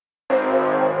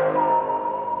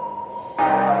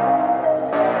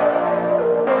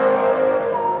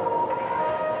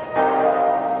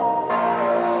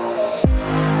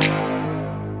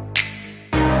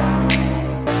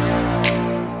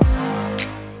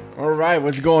Alright,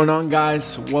 what's going on,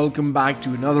 guys? Welcome back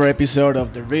to another episode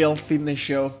of The Real Fitness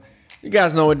Show. You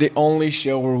guys know it, the only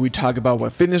show where we talk about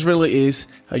what fitness really is,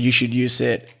 how you should use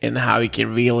it, and how it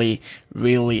can really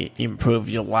improve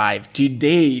your life.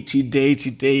 Today,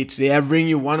 I bring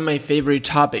you one of my favorite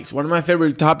topics.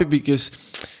 Because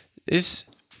this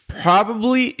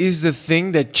probably is the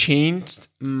thing that changed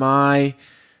my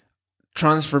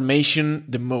transformation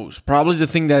the most. Probably the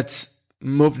thing that's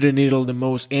moved the needle the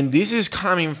most. And this is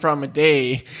coming from a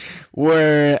day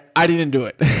where I didn't do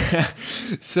it.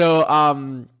 So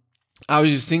I was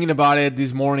just thinking about it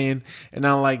this morning, and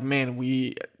I'm like, man,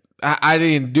 I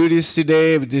didn't do this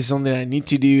today, but this is something I need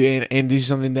to do, and this is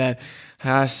something that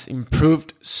has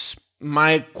improved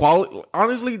my quality,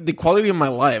 honestly, the quality of my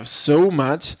life so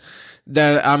much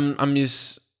that I'm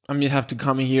just have to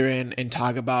come in here and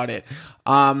talk about it.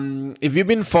 If you've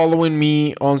been following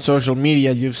me on social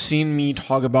media, you've seen me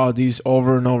talk about this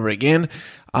over and over again.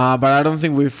 But I don't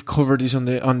think we've covered this on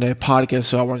the podcast,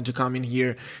 so I wanted to come in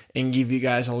here and give you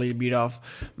guys a little bit of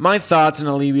my thoughts and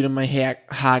a little bit of my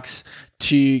hacks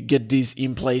to get this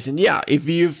in place. And yeah, if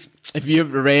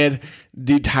you've read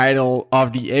the title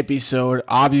of the episode,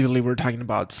 obviously we're talking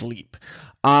about sleep.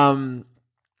 I'm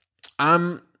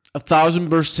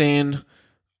 1,000%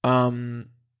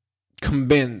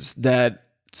 convinced that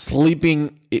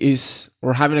sleeping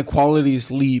or having a quality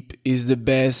sleep is the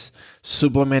best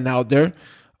supplement out there.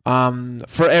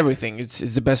 For everything. It's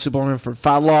the best supplement for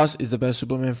fat loss, it's the best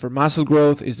supplement for muscle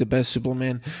growth, it's the best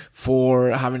supplement for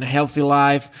having a healthy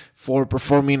life, for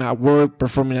performing at work,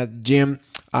 performing at the gym,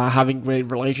 having great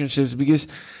relationships. Because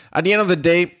at the end of the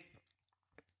day,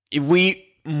 if we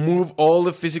move all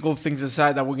the physical things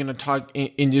aside that we're gonna talk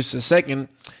in just a second,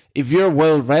 if you're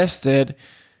well rested,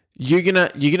 you're gonna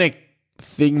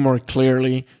think more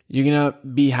clearly, you're gonna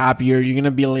be happier, you're gonna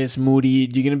be less moody,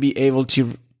 you're gonna be able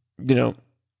to,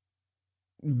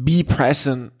 be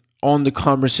present on the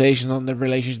conversation, on the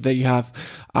relationship that you have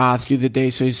through the day.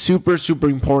 So it's super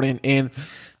important. And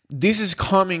this is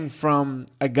coming from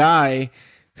a guy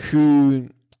who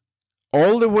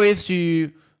all the way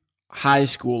through high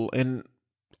school and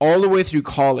all the way through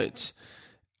college,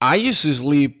 I used to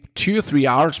sleep 2 or 3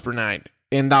 hours per night,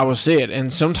 and that was it.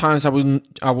 And sometimes I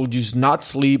would just not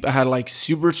sleep. I had like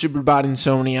super bad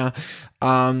insomnia.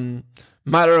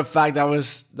 Matter of fact, that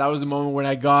was the moment when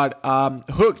I got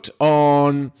hooked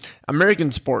on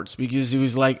American sports, because it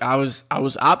was like I was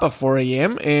up at 4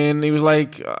 a.m. and it was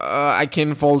like I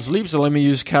can't fall asleep, so let me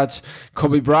just catch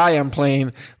Kobe Bryant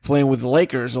playing with the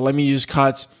Lakers, or let me just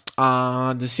catch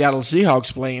the Seattle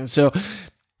Seahawks playing. So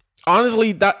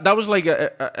honestly, that was like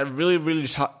a really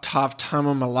tough time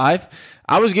of my life.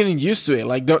 I was getting used to it.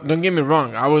 Like, don't get me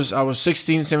wrong. I was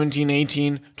 16, 17,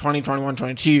 18, 20, 21,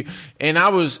 22, and I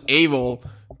was able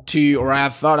to, or I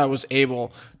thought I was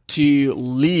able to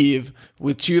live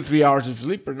with 2 or 3 hours of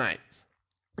sleep per night.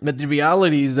 But the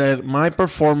reality is that my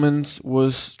performance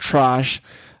was trash.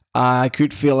 I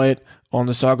could feel it on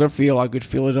the soccer field. I could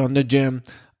feel it on the gym.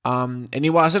 And it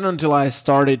wasn't until I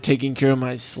started taking care of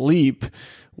my sleep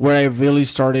where I really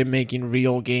started making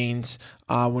real gains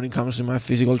when it comes to my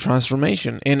physical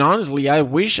transformation. And honestly, I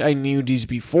wish I knew this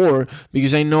before,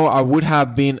 because I know I would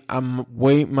have been a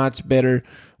way much better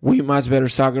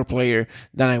soccer player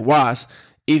than I was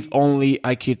if only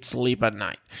I could sleep at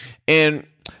night. And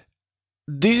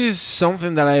this is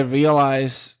something that I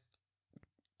realize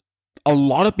a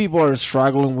lot of people are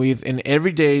struggling with, and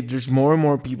every day there's more and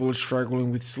more people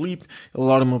struggling with sleep, a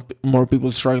lot of more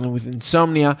people struggling with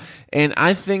insomnia, and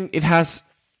I think it has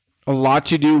a lot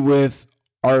to do with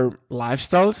our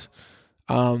lifestyles.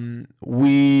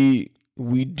 We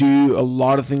do a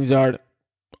lot of things that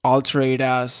alterate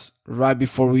us right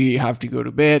before we have to go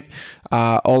to bed.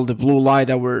 All the blue light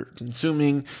that we're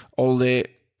consuming, all the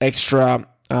extra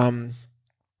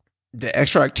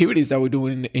activities that we do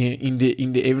in the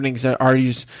evenings that are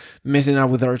just messing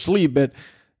up with our sleep. But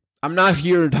I'm not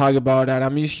here to talk about that.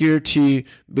 I'm just here to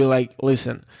be like,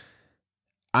 listen,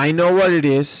 I know what it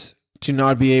is to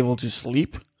not be able to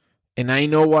sleep, and I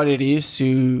know what it is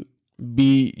to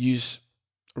be just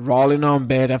rolling on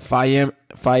bed at 5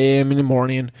 a.m. in the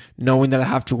morning, knowing that I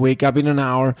have to wake up in an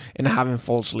hour and I haven't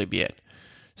fallen asleep yet.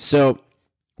 So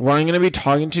what I'm going to be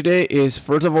talking today is,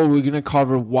 first of all, we're going to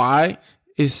cover why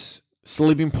is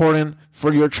sleep important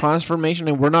for your transformation,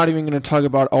 and we're not even going to talk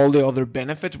about all the other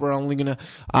benefits. We're only going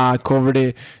to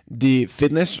cover the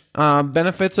fitness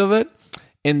benefits of it.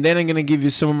 And then I'm going to give you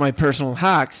some of my personal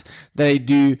hacks that I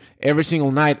do every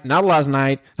single night. Not last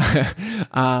night,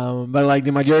 but like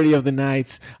the majority of the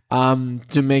nights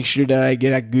to make sure that I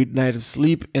get a good night of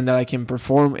sleep and that I can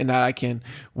perform and that I can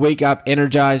wake up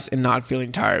energized and not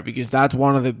feeling tired, because that's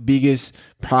one of the biggest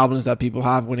problems that people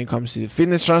have when it comes to the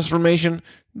fitness transformation.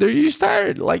 They're just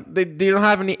tired. Like they don't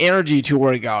have any energy to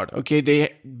work out. Okay.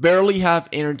 They barely have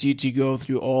energy to go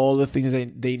through all the things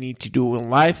that they need to do in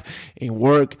life, in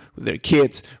work, with their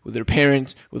kids, with their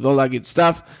parents, with all that good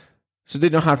stuff. So they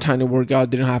don't have time to work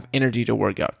out. They don't have energy to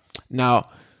work out. Now,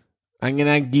 I'm going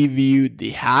to give you the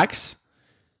hacks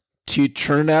to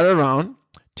turn that around,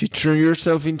 to turn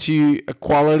yourself into a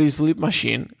quality sleep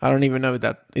machine. I don't even know if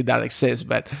that exists,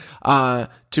 but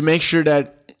to make sure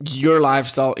that your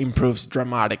lifestyle improves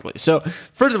dramatically. So,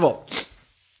 first of all,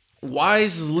 why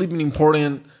is sleeping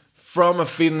important from a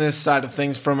fitness side of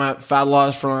things, from a fat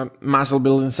loss, from a muscle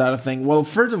building side of things? Well,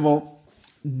 first of all,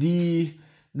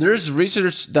 there's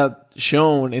research that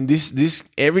shown, and this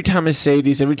every time I say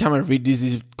this, every time I read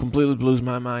this completely blows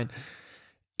my mind.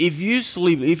 If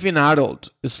an adult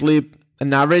sleep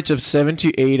an average of 7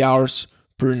 to 8 hours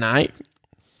per night,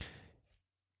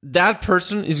 that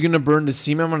person is going to burn the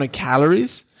same amount of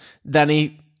calories than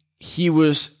he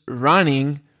was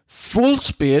running full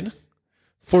speed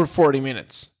for 40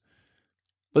 minutes.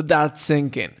 Let that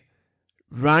sink in.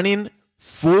 Running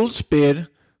full speed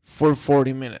for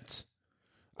 40 minutes.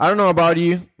 I don't know about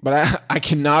you, but I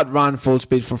cannot run full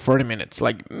speed for 40 minutes.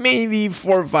 Like maybe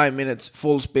 4 or 5 minutes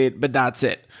full speed, but that's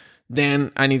it.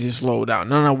 Then I need to slow down.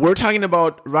 No, we're talking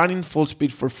about running full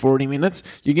speed for 40 minutes.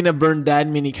 You're going to burn that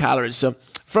many calories. So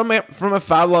from a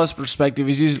fat loss perspective,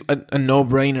 it's just a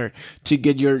no-brainer to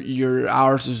get your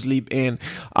hours of sleep in.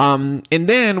 And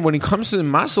then when it comes to the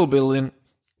muscle building,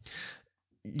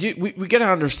 we got to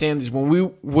understand this.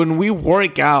 When we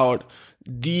work out,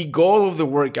 the goal of the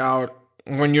workout,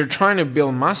 when you're trying to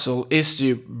build muscle, is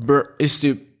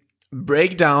to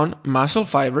break down muscle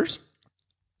fibers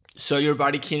so your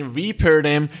body can repair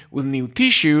them with new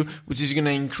tissue, which is going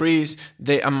to increase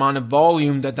the amount of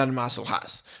volume that muscle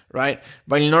has, right?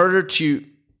 But in order to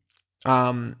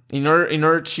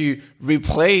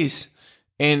replace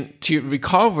and to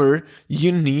recover,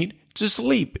 you need to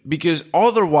sleep, because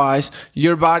otherwise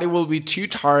your body will be too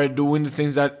tired doing the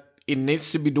things that it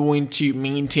needs to be doing to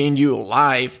maintain you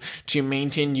alive, to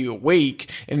maintain you awake,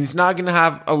 and it's not going to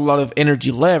have a lot of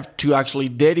energy left to actually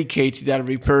dedicate to that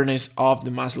repairness of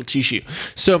the muscle tissue.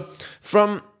 So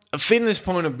from a fitness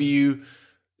point of view,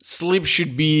 sleep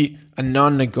should be a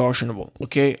non-negotiable,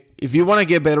 okay? If you want to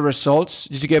get better results,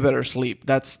 just get better sleep.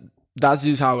 That's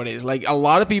just how it is. Like a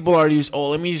lot of people are just,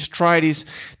 let me just try this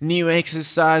new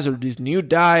exercise or this new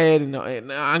diet, and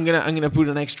I'm gonna put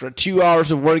an extra 2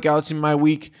 hours of workouts in my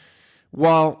week.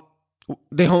 Well,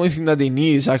 the only thing that they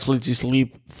need is actually to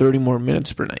sleep 30 more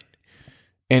minutes per night,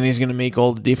 and it's gonna make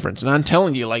all the difference. And I'm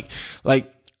telling you, like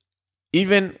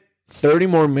even 30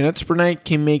 more minutes per night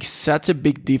can make such a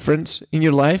big difference in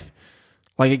your life.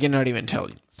 Like I cannot even tell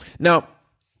you. Now,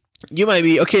 you might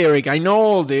be, okay, Eric, I know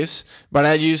all this, but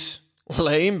I just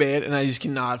lay in bed and I just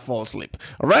cannot fall asleep.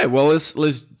 All right, well,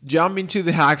 let's jump into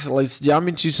the hacks. Let's jump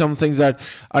into some things that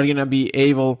are going to be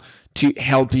able to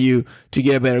help you to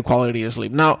get a better quality of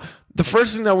sleep. Now, the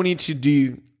first thing that we need to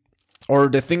do, or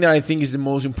the thing that I think is the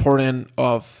most important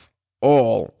of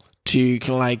all to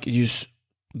kind of like just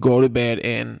go to bed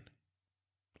and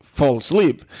fall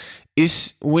asleep,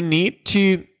 is we need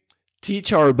to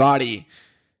teach our body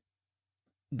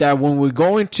that when we're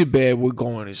going to bed, we're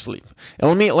going to sleep.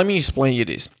 And let me explain you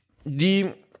this.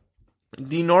 The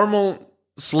normal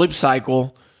sleep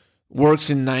cycle works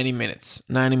in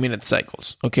 90-minute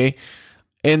cycles, okay?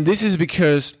 And this is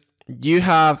because you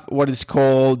have what is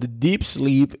called the deep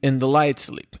sleep and the light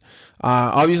sleep.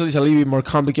 Obviously, it's a little bit more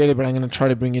complicated, but I'm going to try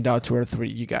to bring it down to earth for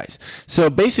you guys. So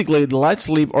basically, the light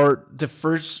sleep, or the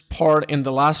first part and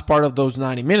the last part of those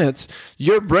 90 minutes,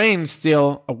 your brain's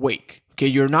still awake. Okay,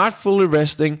 you're not fully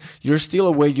resting. You're still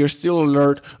awake. You're still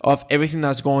alert of everything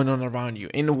that's going on around you.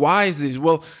 And why is this?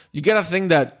 Well, you got to think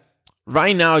that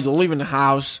right now you live in a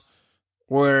house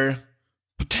where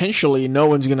potentially no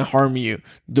one's going to harm you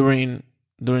during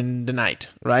the night,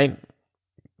 right?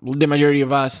 The majority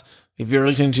of us, if you're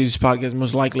listening to this podcast,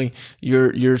 most likely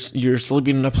you're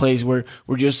sleeping in a place where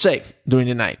we're just safe during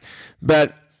the night.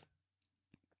 But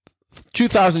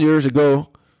 2,000 years ago,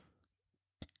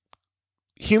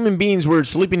 human beings were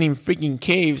sleeping in freaking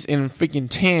caves and freaking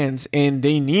tents, and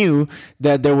they knew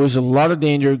that there was a lot of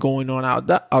danger going on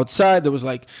outside. There was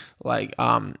like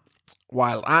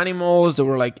wild animals. There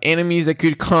were like enemies that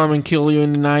could come and kill you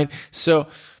in the night. So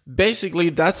basically,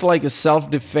 that's like a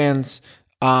self-defense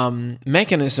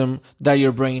mechanism that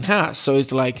your brain has. So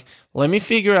it's like, let me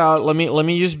figure out, let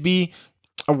me just be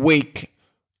awake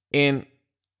and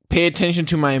pay attention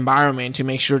to my environment to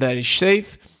make sure that it's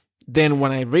safe. Then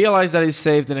when I realize that it's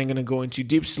safe, then I'm going to go into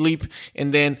deep sleep.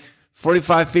 And then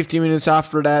 45, 50 minutes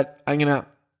after that, I'm going to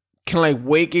kind of like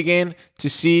wake again to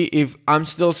see if I'm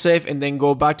still safe and then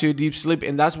go back to a deep sleep.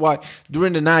 And that's why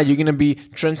during the night, you're going to be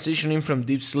transitioning from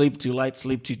deep sleep to light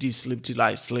sleep to deep sleep to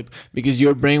light sleep, because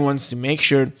your brain wants to make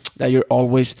sure that you're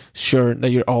always sure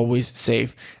that you're always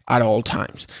safe at all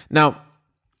times. Now,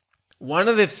 one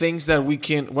of the ways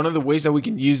that we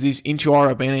can use this into our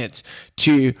advantage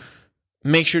to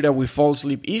make sure that we fall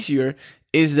asleep easier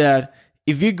is that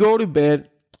if you go to bed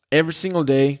every single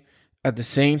day at the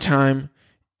same time,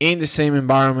 in the same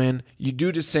environment, you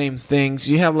do the same things,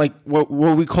 you have like what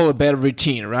we call a bed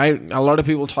routine, right? A lot of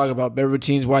people talk about bed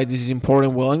routines, why this is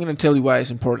important. Well, I'm going to tell you why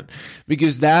it's important.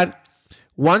 Because that,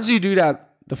 once you do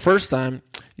that the first time,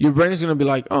 your brain is going to be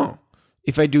like, oh,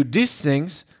 if I do these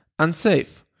things, I'm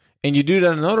safe. And you do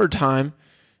that another time,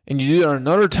 and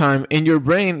your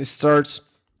brain starts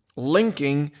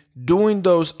linking doing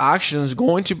those actions,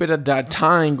 going to bed at that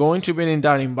time, going to bed in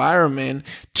that environment,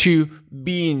 to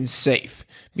being safe.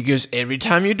 Because every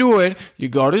time you do it, you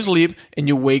go to sleep and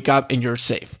you wake up and you're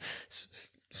safe.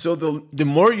 So the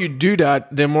more you do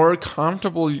that, the more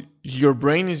comfortable your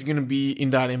brain is going to be in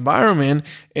that environment,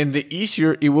 and the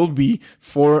easier it will be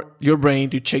for your brain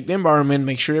to check the environment,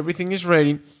 make sure everything is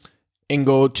ready, and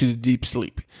go to deep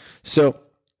sleep. So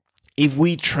if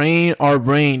we train our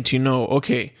brain to know,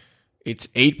 okay, it's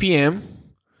 8 p.m.,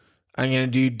 I'm going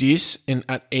to do this, and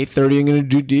at 8:30 I'm going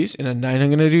to do this, and at 9 I'm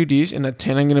going to do this, and at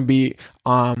 10 I'm going to be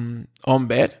on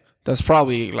bed. That's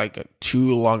probably like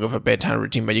too long of a bedtime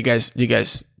routine, but you guys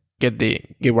get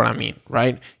what I mean,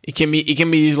 right? It can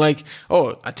be like,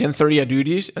 oh, at 10:30 I do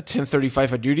this, at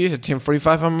 10:35 I do this, at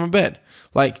 10:45 I'm on bed.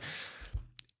 Like,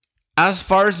 as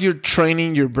far as you're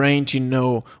training your brain to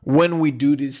know when we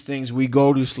do these things, we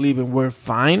go to sleep and we're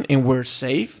fine and we're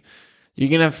safe, you're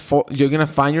gonna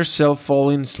find yourself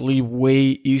falling asleep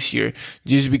way easier,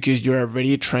 just because you're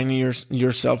already training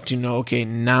yourself to know, okay,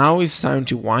 now it's time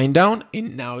to wind down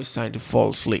and now it's time to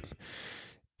fall asleep.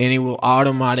 And it will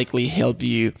automatically help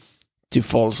you to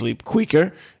fall asleep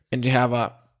quicker and to have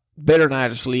a better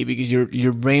night of sleep, because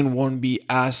your brain won't be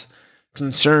as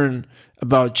concerned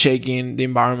about checking the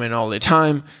environment all the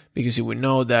time, because it would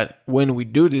know that when we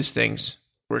do these things,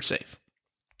 we're safe.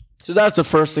 So that's the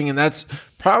first thing, and that's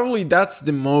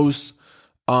the most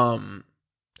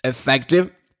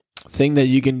effective thing that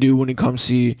you can do when it comes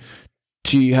to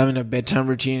having a bedtime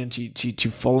routine and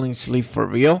to falling asleep for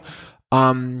real.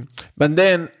 But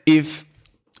then if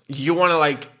you want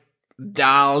to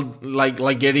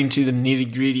get into the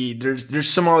nitty gritty, there's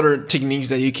some other techniques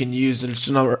that you can use. There's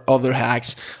some other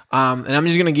hacks, and I'm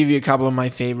just gonna give you a couple of my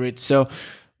favorites. So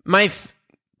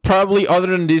probably other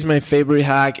than this, my favorite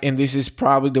hack, and this is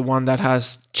probably the one that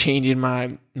has changed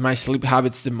my sleep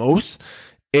habits the most,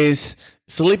 is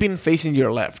sleeping facing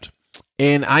your left.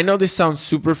 And I know this sounds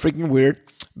super freaking weird,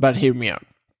 but hear me out.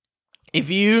 If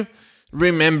you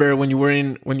remember when you were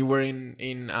in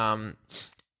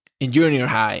junior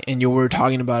high and you were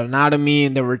talking about anatomy,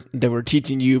 and they were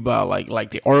teaching you about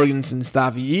like the organs and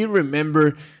stuff, you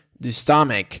remember the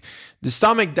stomach. The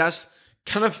stomach, that's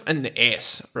kind of an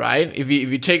S, right? If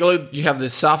you take a look, you have the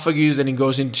esophagus, then it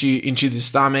goes into the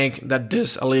stomach, that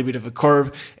does a little bit of a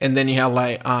curve, and then you have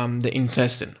the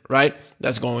intestine, right?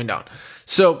 That's going down.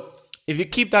 So if you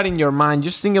keep that in your mind,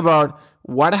 just think about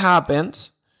what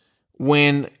happens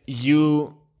when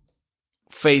you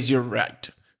face your right.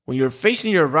 When you're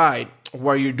facing your right,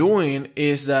 what you're doing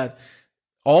is that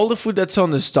all the food that's on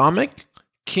the stomach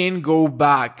can go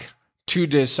back to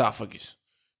the esophagus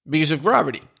because of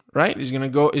gravity, right? It's gonna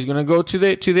go to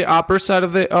the upper side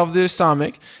of the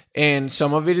stomach, and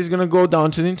some of it is gonna go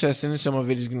down to the intestine, and some of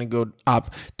it is gonna go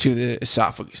up to the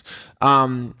esophagus.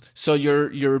 So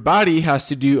your body has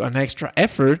to do an extra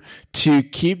effort to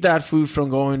keep that food from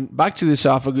going back to the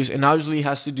esophagus, and obviously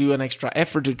has to do an extra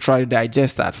effort to try to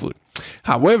digest that food.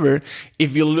 However,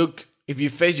 if you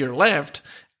face your left,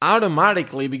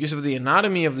 automatically, because of the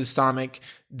anatomy of the stomach,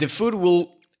 the food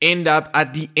will end up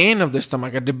at the end of the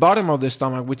stomach, at the bottom of the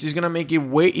stomach, which is going to make it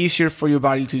way easier for your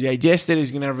body to digest it. It's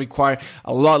going to require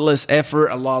a lot less effort,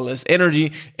 a lot less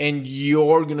energy, and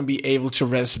you're going to be able to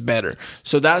rest better.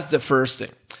 So that's the first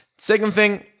thing. Second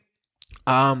thing,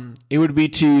 it would be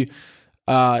to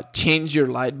change your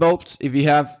light bulbs. If you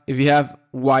have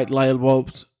white light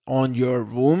bulbs on your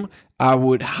room, I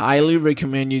would highly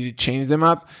recommend you to change them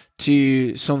up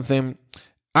to something.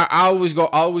 I always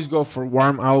go for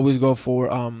warm. I always go for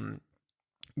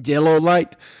yellow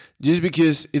light, just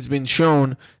because it's been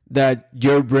shown that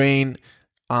your brain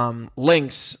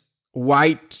links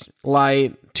white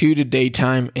light to the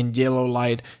daytime and yellow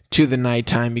light to the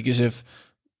nighttime, because if,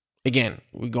 again,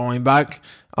 we're going back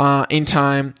in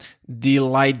time, the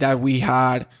light that we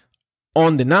had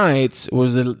on the nights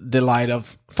was the light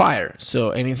of fire. So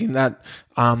anything that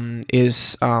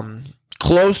is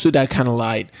close to that kind of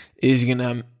light is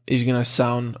gonna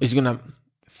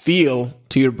feel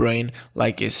to your brain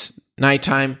like it's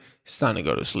nighttime, it's time to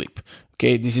go to sleep.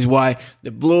 Okay, this is why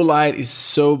the blue light is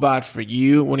so bad for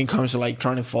you when it comes to like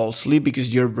trying to fall asleep,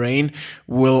 because your brain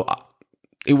will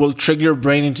trick your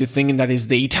brain into thinking that it's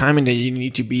daytime and that you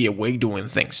need to be awake doing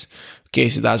things. Okay,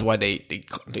 so that's why they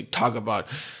talk about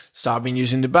stopping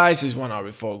using devices 1 hour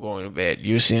before going to bed,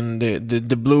 using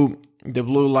the blue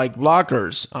light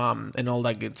blockers, and all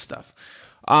that good stuff.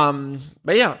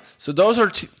 But yeah, so those are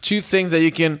two things that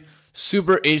you can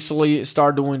super easily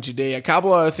start doing today. A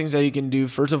couple other things that you can do.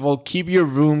 First of all, keep your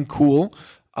room cool.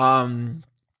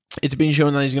 It's been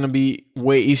shown that it's going to be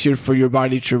way easier for your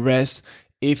body to rest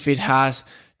if it has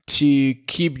to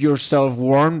keep yourself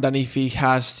warm than if it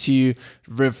has to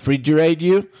refrigerate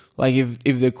you. Like if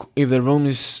the room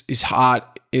is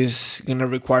hot, is going to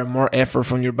require more effort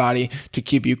from your body to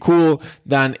keep you cool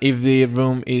than if the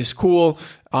room is cool,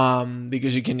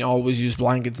 because you can always use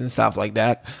blankets and stuff like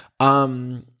that.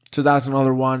 So that's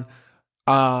another one.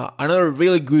 Another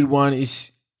really good one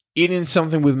is eating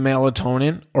something with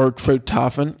melatonin or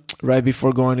tryptophan right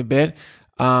before going to bed.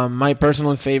 My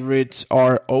personal favorites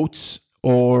are oats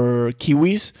or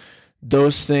kiwis.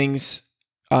 Those things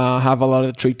have a lot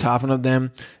of tryptophan of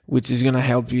them, which is going to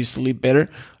help you sleep better.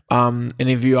 And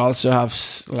if you also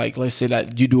have, like, let's say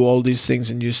that you do all these things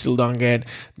and you still don't get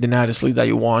the night of sleep that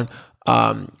you want,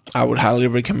 I would highly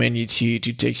recommend you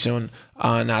to take some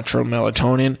natural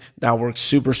melatonin. That works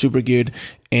super, super good.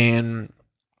 And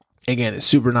again, it's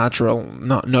super natural,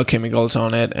 no chemicals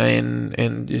on it,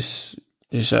 and just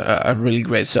a really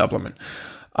great supplement.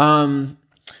 And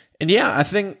yeah, I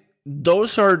think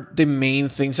those are the main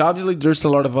things. Obviously, there's a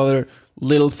lot of other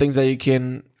little things that you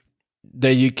can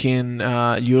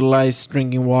utilize: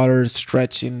 drinking water,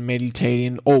 stretching,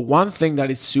 meditating. Oh, one thing that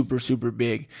is super, super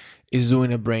big is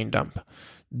doing a brain dump.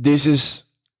 This is,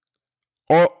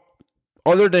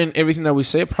 other than everything that we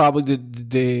say, probably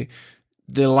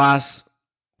the last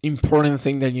important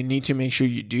thing that you need to make sure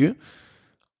you do.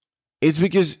 It's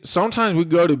because sometimes we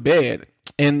go to bed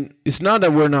and it's not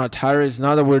that we're not tired, it's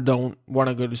not that we don't want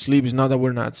to go to sleep, it's not that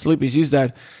we're not sleepy, it's just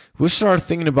that we start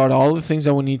thinking about all the things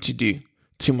that we need to do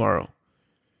tomorrow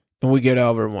and we get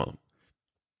overwhelmed.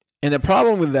 And the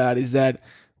problem with that is that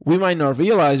we might not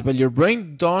realize, but your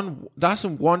brain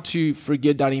doesn't want to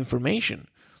forget that information.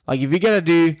 Like if you gotta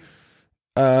do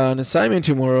an assignment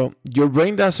tomorrow, your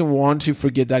brain doesn't want to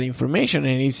forget that information,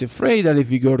 and it's afraid that if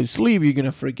you go to sleep, you're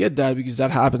gonna forget that because that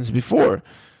happens before.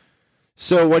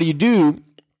 So what you do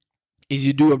is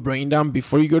you do a brain dump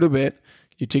before you go to bed.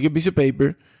 You take a piece of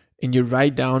paper and you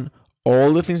write down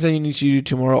all the things that you need to do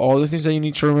tomorrow, all the things that you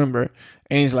need to remember,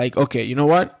 and it's like, okay, you know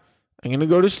what? I'm gonna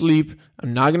go to sleep.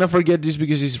 I'm not gonna forget this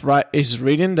because it's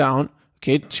written down.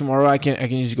 Okay, tomorrow I can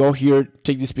just go here,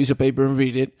 take this piece of paper and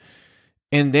read it,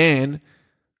 and then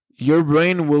your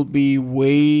brain will be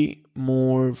way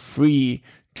more free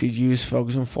to use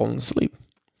focus on falling asleep.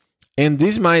 And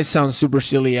this might sound super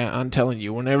silly. I'm telling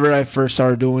you. Whenever I first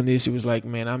started doing this, it was like,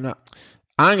 man,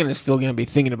 I'm still gonna be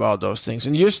thinking about those things,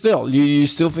 and you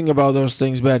still think about those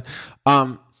things, but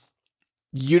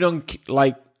you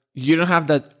don't have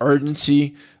that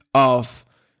urgency of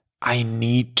I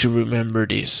need to remember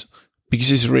this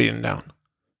because it's written down,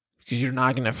 because you're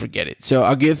not gonna forget it. So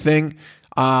a good thing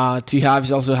to have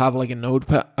is also have like a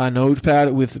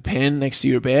notepad with a pen next to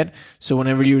your bed. So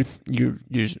whenever you're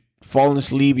falling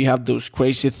asleep, you have those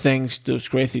crazy things, those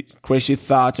crazy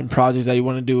thoughts and projects that you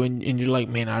want to do, and you're like,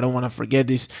 man, I don't want to forget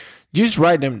this. Just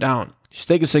write them down. Just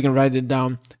take a second, write it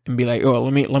down, and be like, oh,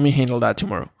 let me handle that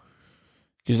tomorrow,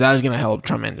 because that is gonna help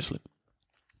tremendously.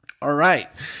 All right,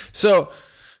 so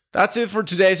that's it for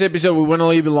today's episode. We went a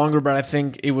little bit longer, but I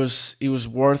think it was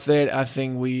worth it. I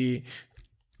think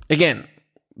again,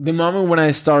 the moment when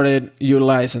I started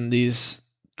utilizing these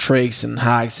tricks and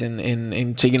hacks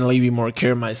and taking a little bit more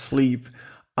care of my sleep,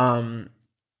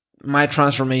 my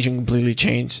transformation completely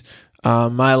changed.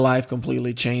 My life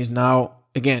completely changed. Now,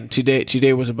 again,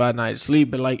 today was a bad night of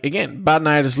sleep, but like, again, bad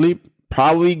night of sleep,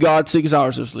 probably got 6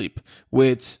 hours of sleep,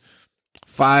 which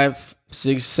 5,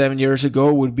 6, 7 years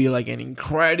ago would be like an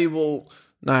incredible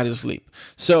night of sleep.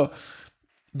 So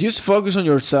just focus on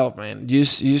yourself, man.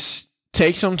 Just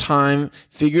take some time,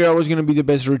 figure out what's going to be the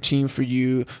best routine for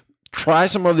you. Try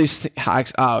some of these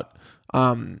hacks out,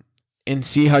 and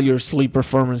see how your sleep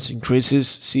performance increases.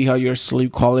 See how your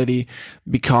sleep quality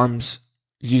becomes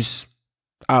just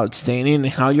outstanding and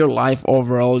how your life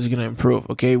overall is going to improve.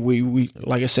 Okay, we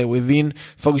like I said, we've been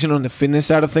focusing on the fitness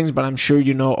side of things, but I'm sure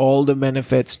you know all the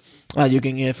benefits that you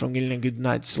can get from getting a good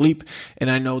night's sleep,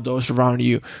 and I know those around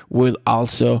you will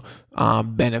also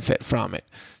benefit from it.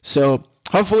 So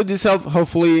hopefully this helps.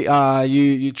 Hopefully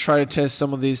you try to test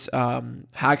some of these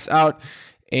hacks out.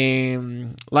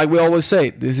 And like we always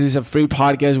say, this is a free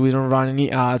podcast. We don't run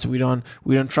any ads. We don't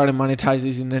try to monetize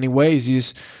this in any way. It's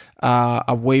just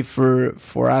a way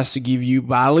for us to give you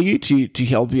value, to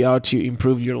help you out, to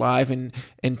improve your life,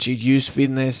 and to use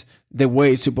fitness the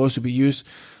way it's supposed to be used.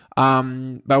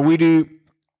 But we do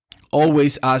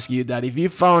always ask you that if you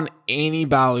found any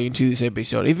value into this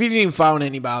episode, if you didn't found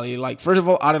any value, like, first of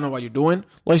all, I don't know what you're doing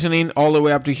listening all the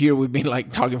way up to here. We've been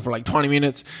like talking for like 20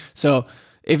 minutes. So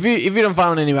if you don't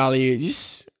find any value,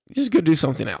 just go do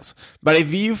something else. But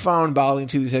if you found value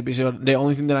into this episode, the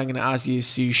only thing that I'm going to ask you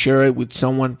is to share it with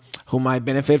someone who might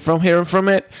benefit from hearing from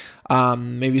it.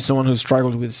 Maybe someone who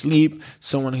struggles with sleep,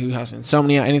 someone who has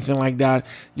insomnia, anything like that.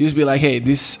 Just be like, hey,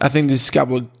 I think this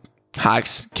couple of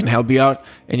hacks can help you out,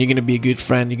 and you're going to be a good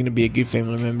friend, you're going to be a good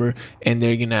family member, and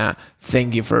they're going to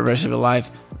thank you for the rest of your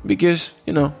life, because,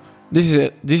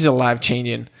 this is a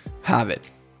life-changing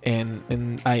habit.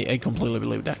 And I completely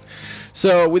believe that.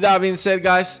 So with that being said,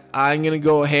 guys, I'm gonna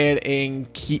go ahead and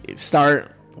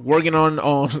start working on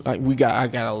I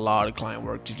got a lot of client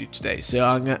work to do today, so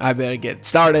I better get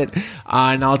started,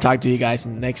 and I'll talk to you guys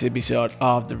in the next episode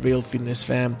of the Real Fitness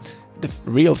Fam, the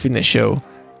Real Fitness Show,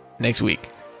 next week.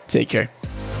 Take care.